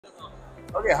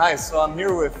Okay, hi. So I'm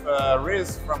here with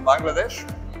Riz from Bangladesh,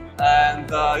 and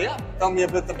yeah, tell me a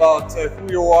bit about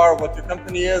who you are, what your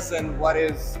company is, and what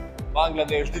is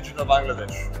Bangladesh, Digital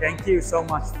Bangladesh. Thank you so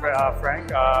much,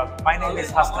 Frank. My name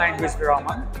is Hasnaeen Rizvi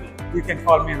Rahman. You can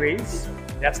call me Riz.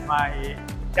 That's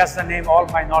the name all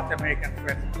my North American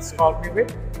friends call me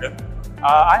with. Good.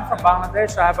 I'm from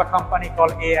Bangladesh. I have a company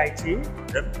called AIT.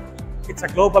 Good. It's a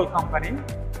global company.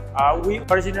 We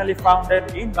originally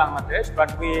founded in Bangladesh,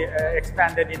 but we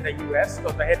expanded in the US. So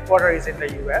the headquarters is in the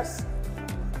US.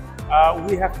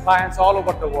 We have clients all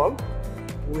over the world.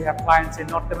 We have clients in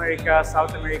North America,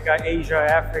 South America, Asia,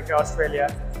 Africa,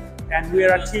 Australia. And we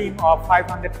are a team of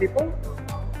 500 people.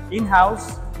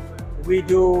 In-house, we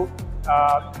do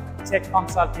tech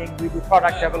consulting, we do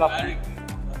product development,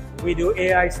 we do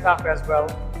AI stuff as well.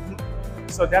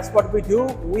 So that's what we do.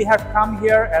 We have come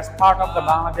here as part of the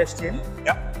Bangladesh team.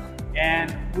 Yeah.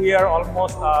 And we are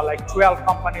almost like 12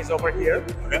 companies over here.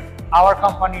 Okay. Our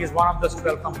company is one of those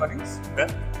 12 companies.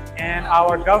 Okay. And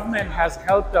our government has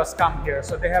helped us come here.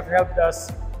 So they have helped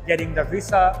us getting the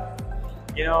visa,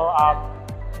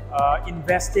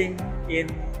 investing in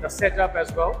the setup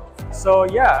as well. So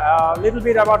yeah, a little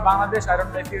bit about Bangladesh. I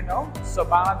don't know if you know. So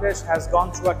Bangladesh has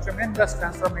gone through a tremendous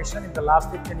transformation in the last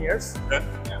 15 years. Okay.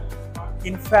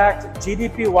 In fact,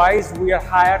 GDP-wise, we are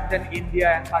higher than India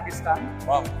and Pakistan.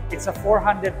 Wow. It's a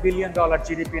 $400 billion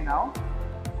GDP now.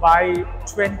 By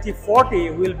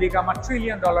 2040, we'll become a $1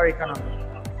 trillion economy.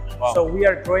 Wow. So we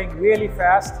are growing really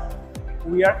fast.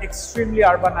 We are extremely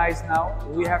urbanized now.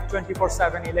 We have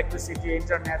 24/7 electricity,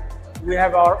 internet. We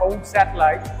have our own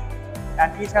satellite.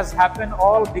 And it has happened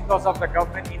all because of the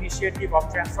government initiative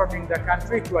of transforming the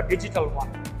country to a digital one.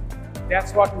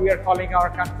 That's what we are calling our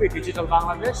country, Digital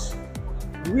Bangladesh.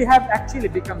 We have actually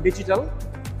become digital.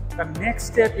 The next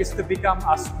step is to become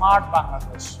a smart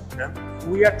Bangladesh. Okay.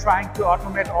 We are trying to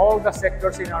automate all the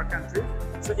sectors in our country.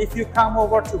 So if you come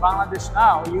over to Bangladesh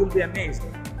now, you will be amazed.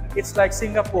 It's like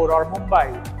Singapore or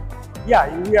Mumbai. Yeah,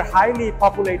 we are highly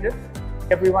populated.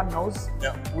 Everyone knows.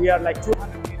 Yeah. We are like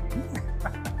 200 million.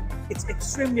 It's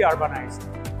extremely urbanized.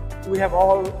 We have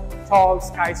all tall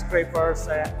skyscrapers,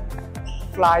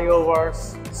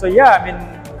 flyovers. So yeah, I mean,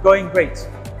 going great.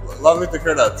 Lovely to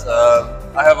hear that.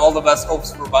 I have all the best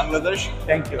hopes for Bangladesh.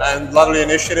 Thank you. And lovely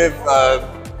initiative.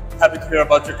 Happy to hear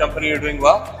about your company. You're doing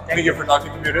well. Thank you for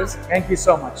talking to me, Riz. Thank you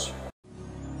so much.